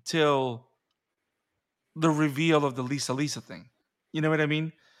it till the reveal of the Lisa thing. You know what I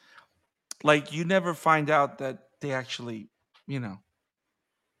mean? Like you never find out that they actually, you know,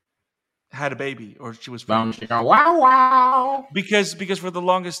 had a baby or she was pregnant. wow wow? Because for the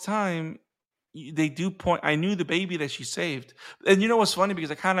longest time they do point I knew the baby that she saved. And you know what's funny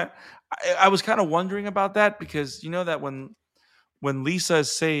because I was kind of wondering about that because you know that when Lisa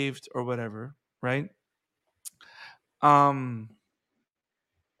is saved or whatever, right? Um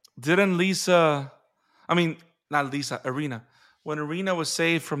didn't Lisa I mean not Lisa, Irina. When Irina was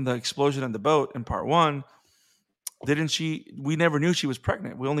saved from the explosion in the boat in part 1, didn't she we never knew she was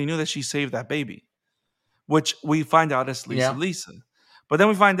pregnant. We only knew that she saved that baby, which we find out as Yeah. Lisa. But then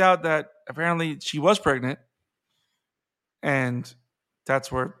we find out that apparently she was pregnant, and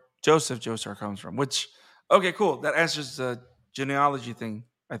that's where Joseph Joestar comes from. Which, okay, cool. That answers the genealogy thing,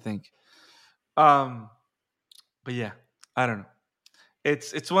 I think. Um, but yeah, I don't know.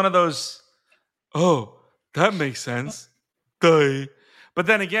 It's one of those. Oh, that makes sense. Duh. But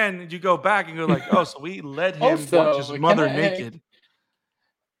then again, you go back and go like, oh, so we let him watch his Also, can mother I? naked.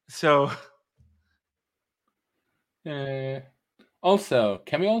 So Uh, Also,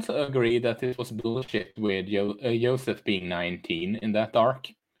 can we also agree that this was bullshit with Joseph being 19 in that arc?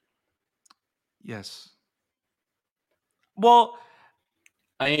 yes. Well,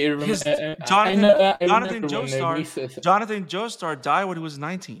 I his remember. I know. I remember when Lisa. Jonathan Joestar died when he was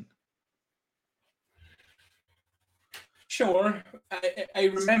 19. Sure. I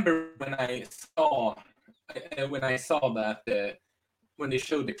remember when I saw that when they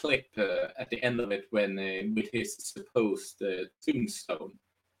showed the clip at the end of it when with his supposed tombstone,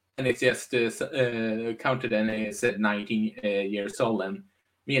 and it just counted and it said 19 years old, and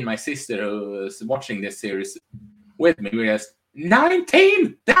me and my sister who was watching this series with me, we just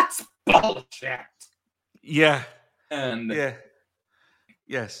 19. That's bullshit. Yeah, And yeah,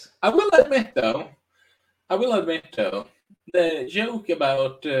 yes, I will admit though, I will admit though, the joke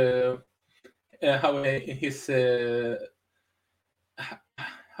about how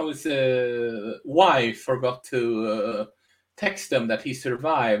his wife forgot to text him that he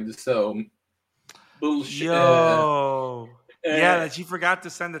survived. So bullshit. yo, yeah. Uh, That she forgot to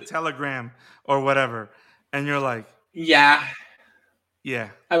send a telegram or whatever, and you're like, yeah, yeah,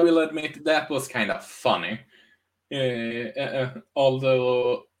 I will admit that was kind of funny.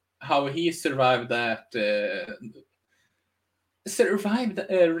 Although how he survived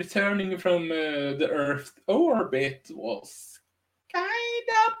returning from the Earth orbit was kind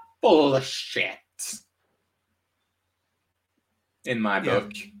of bullshit in my yeah,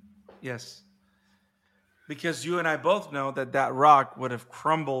 book. yes. Because you and I both know that that rock would have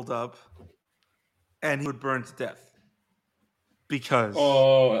crumbled up and he would burn to death because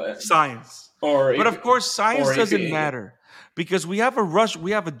Or science. or But if of course, science or if doesn't he, matter because we have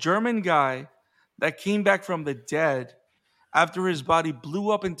a German guy that came back from the dead after his body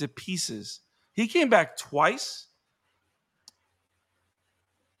blew up into pieces. He came back twice,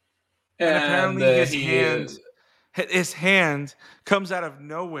 and and apparently his hand comes out of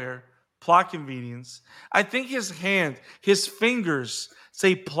nowhere. Plot convenience. I think his fingers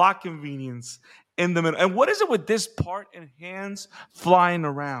say plot convenience in the middle. And what is it with this part and hands flying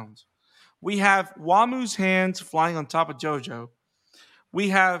around? We have Wamu's hands flying on top of Jojo. We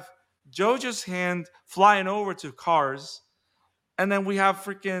have Jojo's hand flying over to cars. And then we have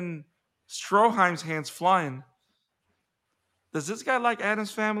freaking Stroheim's hands flying. Does this guy like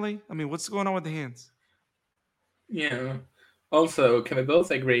Adam's family? I mean, what's going on with the hands? yeah. Also, can we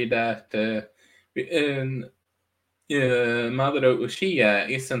both agree that Madara Uchiha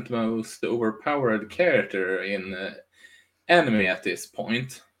isn't the most overpowered character in anime at this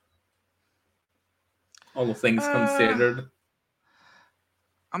point, all things Uh, considered?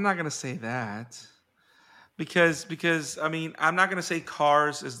 I'm not gonna say that because I mean I'm not gonna say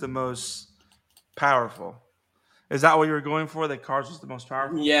Cars is the most powerful. Is that what you were going for? That Cars was the most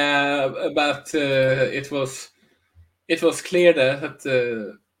powerful? Yeah, but it was clear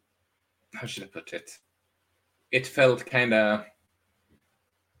that how should I put it? It felt kind of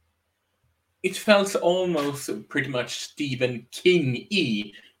it felt almost pretty much Stephen King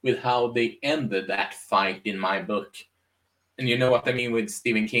y with how they ended that fight in my book. And you know what I mean with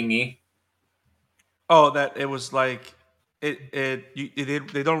Stephen King y? Oh, that it was like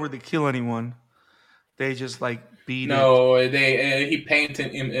they don't really kill anyone. They just like beat it No, they he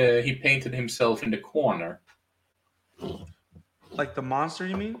painted himself in the corner. like the monster.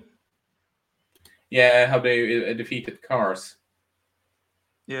 You mean? Yeah, how they defeated Cars.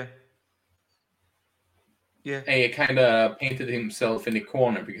 Yeah, yeah, And he kind of painted himself in the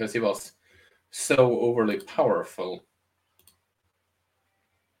corner because he was so overly powerful.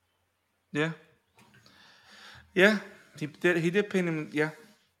 yeah, yeah. He did paint him. Yeah,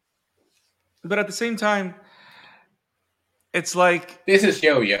 but at the same time, it's like This is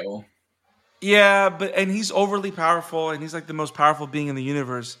Yo-Yo. yeah, but and he's overly powerful, and he's like the most powerful being in the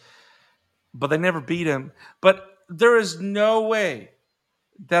universe. But they never beat him. But there is no way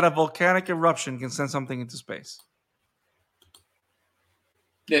that a volcanic eruption can send something into space.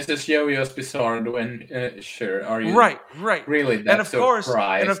 This is Yo-Yo's Bizarre when sure, are you Right, right. really And that of course, and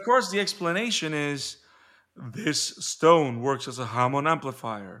surprised? of course, the explanation is this stone works as a hormone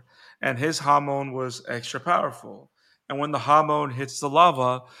amplifier, and his hormone was extra powerful. And when the hormone hits the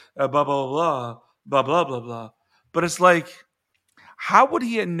lava, blah blah blah blah blah blah blah. But it's like, how would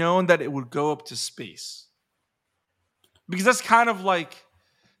he have known that it would go up to space? Because that's kind of like,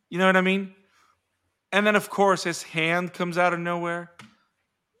 you know what I mean? And then, of course, his hand comes out of nowhere,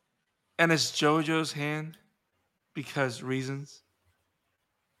 and it's JoJo's hand because reasons.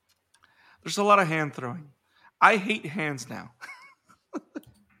 There's a lot of hand throwing. I hate hands now.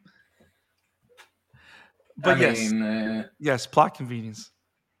 I But yes, mean, yes, plot convenience.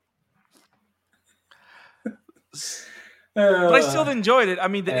 But I still uh, enjoyed it. I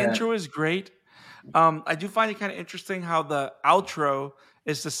mean, the uh, intro is great. I do find it kind of interesting how the outro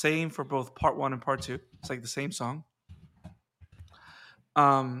is the same for both part one and part two. It's like the same song.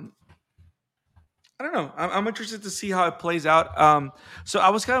 Um, I don't know. I'm interested to see how it plays out. So I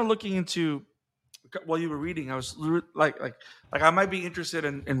was kind of looking into while you were reading, I was like I might be interested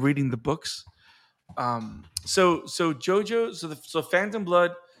in reading the books. So Jojo, so Phantom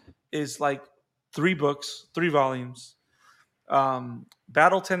Blood is like 3 books, 3 volumes.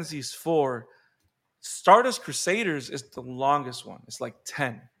 Battle Tendency is 4. Stardust Crusaders is the longest one. It's like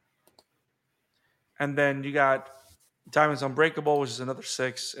 10. And then you got Diamonds Unbreakable, which is another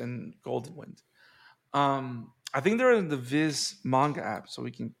 6, and Golden Wind. I think they're in the Viz manga app, so I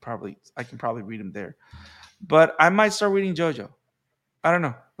can probably read them there. But I might start reading JoJo. I don't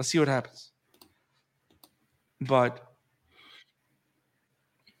know. Let's see what happens. But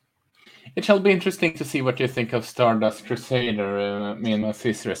It shall be interesting to see what you think of Stardust Crusader. Me and my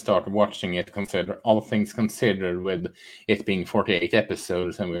sister started watching it, consider all things considered, with it being 48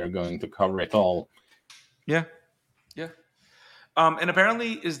 episodes, and we're going to cover it all. yeah, yeah. And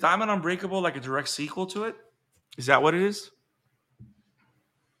apparently, is Diamond Unbreakable like a direct sequel to it? Is that what it is?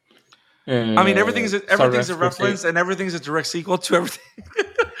 I mean, everything's a Stardust Crusader. reference, and everything's a direct sequel to everything.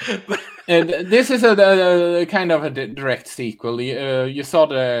 But And this is a kind of a direct sequel. You saw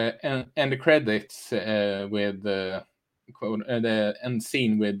the end credits with the end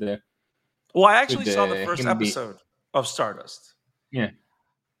scene with well, I actually saw the first him be episode of Stardust. yeah.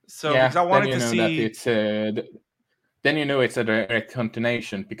 So because Yeah, I then wanted you to know that see, it's then you know it's a direct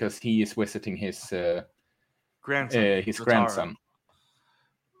continuation because he is visiting grandson his Jotaro, grandson,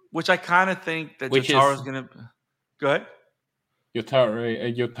 which I kind of think that which Jotaro is is gonna. Go ahead.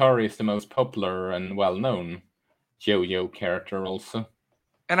 Yutari. Yutari is the most popular and well-known JoJo character, also.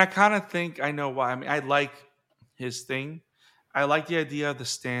 And I kind of think I know why. I mean, I like his thing. I like the idea of the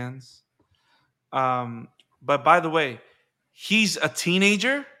stands. Um, but by the way, he's a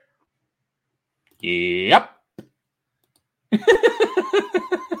teenager. Yep.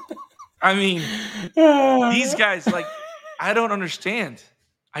 I mean, these guys, like, I don't understand.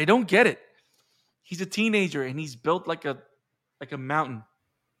 I don't get it. He's a teenager and he's built like a mountain.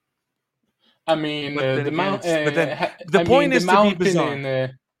 I mean, But then the again, mount. it's but then the I mean, point the is to be mountain bizarre.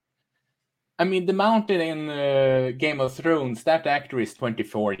 in. I mean, the mountain in Game of Thrones. That actor is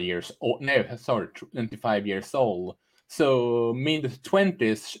 24 years old. No, sorry, 25 years old. So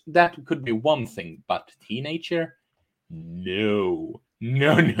mid-20s, that could be one thing, but teenager? No,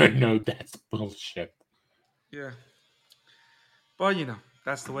 no, no, no. That's bullshit. Yeah. Well,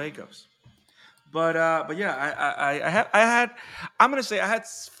 that's the way it goes. But yeah, I had I'm gonna say I had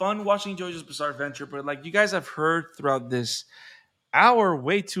fun watching JoJo's Bizarre Adventure, but like you guys have heard throughout this hour,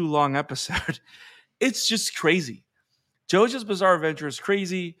 way too long episode, it's just crazy. JoJo's Bizarre Adventure is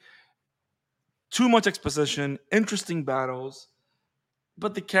crazy. Too much exposition, interesting battles,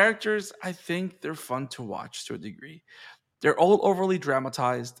 but the characters, I think they're fun to watch to a degree. They're all overly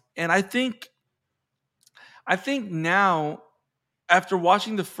dramatized, and I think now after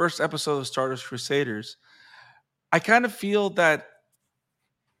watching the first episode of Stardust Crusaders, I kind of feel that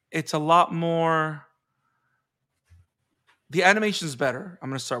it's a lot more. The animation's better. I'm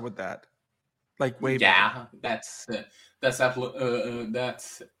gonna start with that. Like way better. Yeah, that's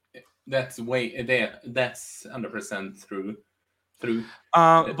that's way there. That's 100% true. True.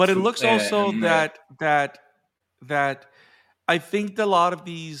 But it True. looks also that I think that a lot of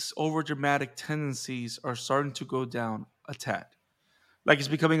these over dramatic tendencies are starting to go down a tad. Like it's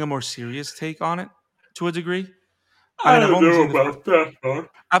becoming a more serious take on it to a degree. I I mean, don't know about that part.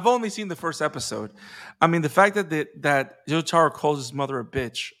 I've only seen the first episode. I mean, the fact that Jotaro calls his mother a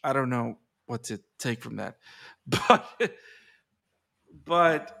bitch, I don't know what to take from that.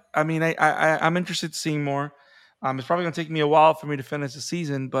 But I mean, I'm interested in seeing more. It's probably gonna take me a while for me to finish the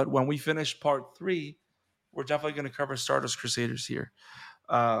season, but when we finish part 3, we're definitely gonna cover Stardust Crusaders here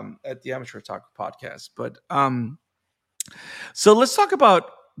at the Amateur Talk podcast. But so let's talk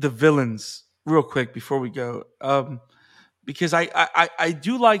about the villains real quick before we go, because I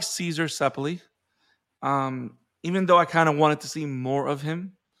do like Caesar Sepeli, even though I kind of wanted to see more of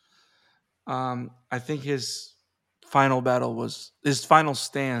him. I think his final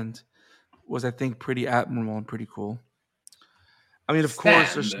stand was, I think, pretty admirable and pretty cool. I mean, of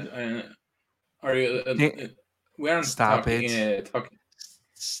course, Stand. Are you? We aren't stop talking. it, We aren't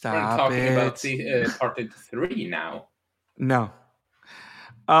stop talking about it. the part 3 now. No,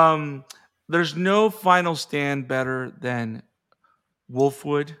 um, there's no final stand better than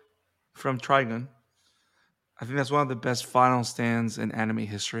Wolfwood from Trigun. I think that's one of the best final stands in anime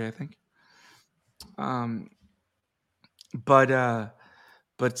history. I think. Um, but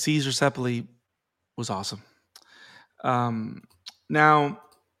Caesar Sepeli was awesome. Um, now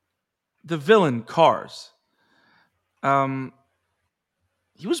the villain Cars, um,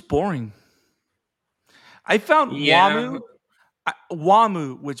 he was boring. I found Yeah. Wamu.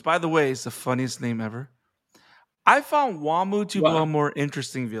 Wamu, which by the way is the funniest name ever. I found Wamu to be a Well, more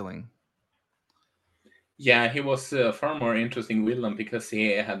interesting villain. yeah, he was a far more interesting villain because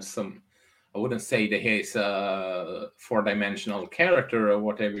he had some. I wouldn't say that he's a four-dimensional character or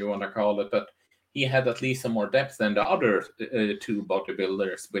whatever you want to call it, but he had at least some more depth than the other two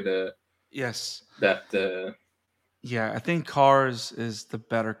bodybuilders with Yes. that. Yeah, I think Cars is the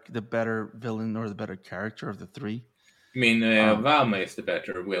better villain or the better character of the three. I mean, Um, Valma is the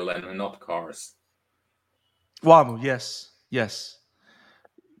better villain, and not Cars. Wamu, yes, yes,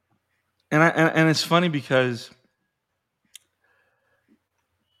 and it's funny because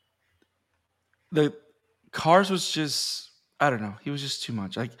the Cars was just I don't know, he was just too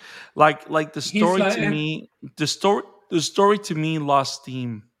much. Like the He's story to like me, the story to me lost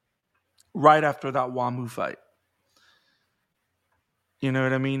steam right after that Wamu fight. You know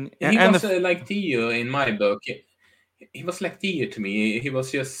what I mean? And, he and was the like Tio in my book. He was like Tio to me. He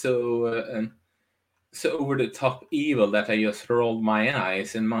was just so over the top evil that I just rolled my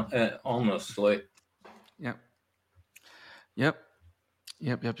eyes and honestly. Yep,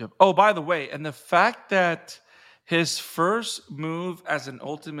 yep, yep. Oh, by the way, and the fact that his first move as an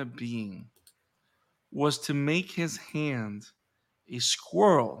ultimate being was to make his hand a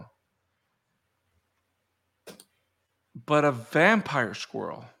squirrel, but a vampire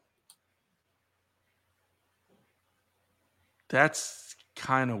squirrel. That's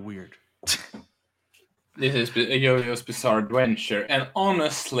kind of weird. This is Jojo's Bizarre Adventure, and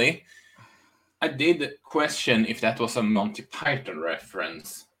honestly, I did question if that was a Monty Python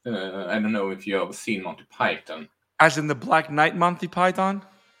reference. I don't know if you have seen Monty Python. As in the Black Knight Monty Python?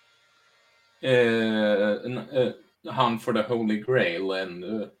 Hunt for the Holy Grail,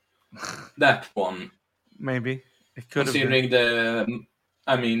 and that one. Maybe. It could have been. Considering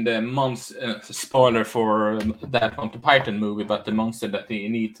I mean, the monster spoiler for that Monty Python movie, but the monster that they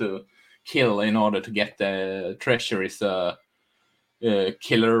need to kill in order to get the treasure is a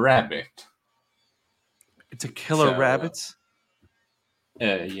killer rabbit. It's a killer So, rabbit.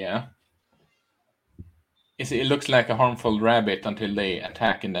 yeah. It looks like a harmful rabbit until they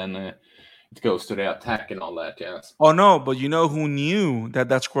attack, and then it goes to the attack and all that, yes. Oh no, but you know who knew that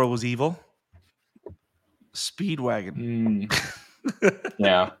that squirrel was evil? Speedwagon. Mm,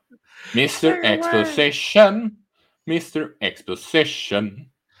 yeah. Mr. Take it away. Exposition! Mr. Exposition!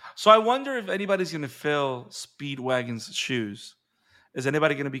 So I wonder if anybody's going to fill Speedwagon's shoes. Is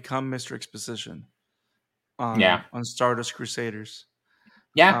anybody going to become Mr. Exposition Yeah. on Stardust Crusaders?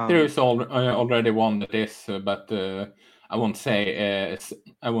 Yeah, there Um, is already one that is, but I won't say.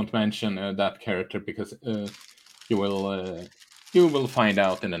 I won't mention that character because you will you will find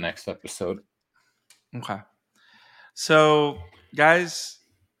out in the next episode. okay. So, guys,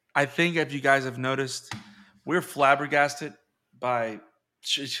 I think if you guys have noticed, we're flabbergasted by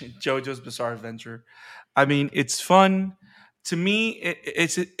JoJo's Bizarre Adventure. I mean, it's fun. To me,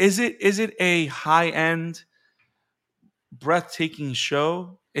 is it a high end, breathtaking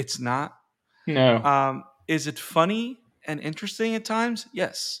show? It's not. No, Is it funny and interesting at times?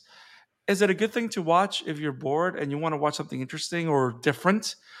 Yes. Is it a good thing to watch if you're bored and you want to watch something interesting or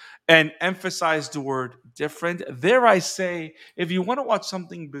different? And emphasize the word different. There, I say, if you want to watch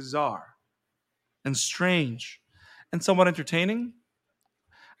something bizarre and strange and somewhat entertaining,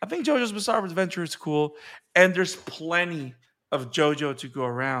 I think JoJo's Bizarre Adventure is cool. And there's plenty of JoJo to go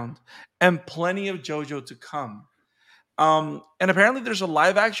around and plenty of JoJo to come. And apparently, there's a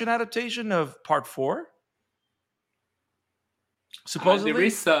live action adaptation of part four, there supposedly.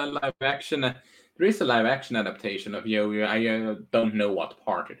 is a live action. There is a live action adaptation of Yo-Yo. I don't know what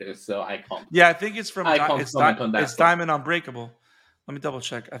part it is, so I can't. Yeah, I think it's from I can't comment on It's that one. Diamond Unbreakable. Let me double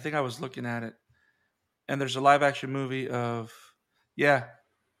check. I think I was looking at it, and there's a live action movie of yeah.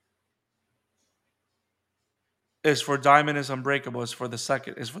 It's for Diamond is Unbreakable. It's for the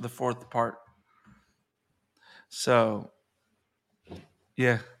second. It's for the fourth part. So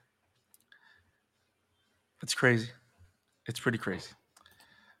yeah, it's crazy. It's pretty crazy.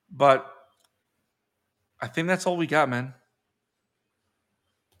 But I think that's all we got, man.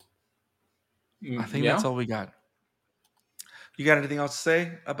 I think that's Yeah, all we got. You got anything else to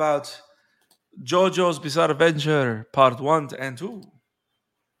say about JoJo's Bizarre Adventure Part One and Two?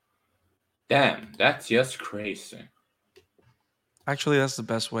 damn, that's just crazy. Actually, that's the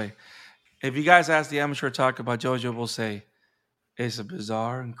best way. If you guys ask the amateur talk about JoJo, we'll say it's a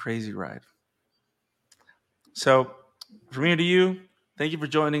bizarre and crazy ride. So, from me to you, thank you for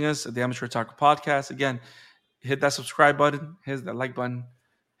joining us at the Amateur Talk Podcast. Again, hit that subscribe button, hit that like button,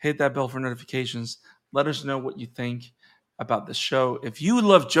 hit that bell for notifications. Let us know what you think. about the show. If you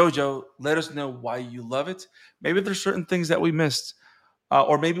love JoJo, let us know why you love it. Maybe there's certain things that we missed,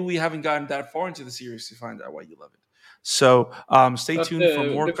 or maybe we haven't gotten that far into the series to find out why you love it. So stay But tuned for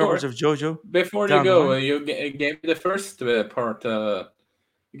more coverage of JoJo before you down the go, line. you gave the first part.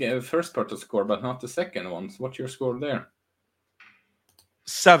 You gave the first part of score, but not the second one. So what's your score there?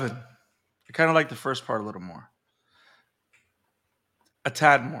 7. I kind of like the first part a little more, a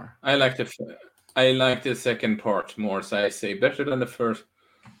tad more. I like the second part more. So I say better than the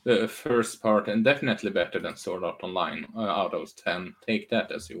first part, and definitely better than Sword Art Online out of 10. Take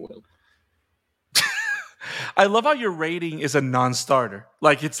that as you will. I love how your rating is a non-starter.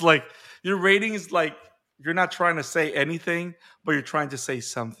 Like it's like your rating is like you're not trying to say anything, but you're trying to say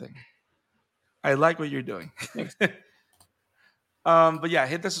something. I like what you're doing. Thanks. But yeah,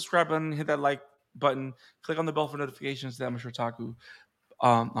 hit the subscribe button, hit that like button, click on the bell for notifications to Amateur Taku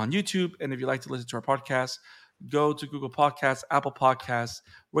on YouTube. And if you like to listen to our podcast, go to Google Podcasts, Apple Podcasts,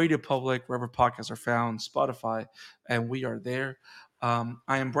 Radio Public, wherever podcasts are found, Spotify, and we are there. I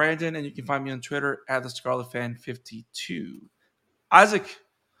am Brandon, and you can find me on Twitter at the Scarlet Fan 52. Isaac,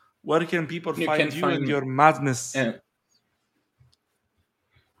 where can people You find can you and find your madness?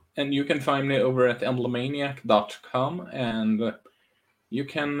 and you can find me over at emblemaniac.com, and you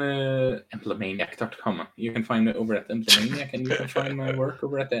can emblemaniac.com. You can find me over at emblemaniac, and you can find my work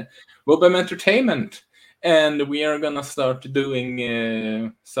over at the Wobem Entertainment. And we are gonna start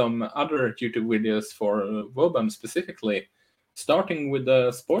doing some other YouTube videos for Wobem specifically, starting with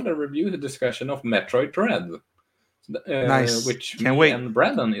a spoiler review discussion of Metroid Dread, Nice. which Can't me wait. and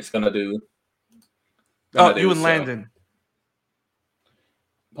Brandon is gonna do. Oh, you and Landon.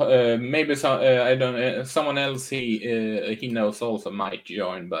 Maybe I don't. Someone else he knows also might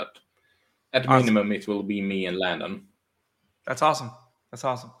join, but at Awesome. minimum it will be me and Landon. That's awesome. That's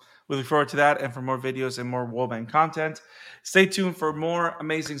awesome. We look forward to that and for more videos and more Wallbang content. Stay tuned for more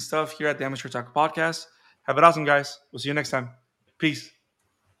amazing stuff here at the Amateur Talk Podcast. Have it awesome, guys. We'll see you next time. Peace.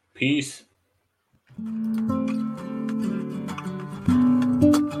 Peace.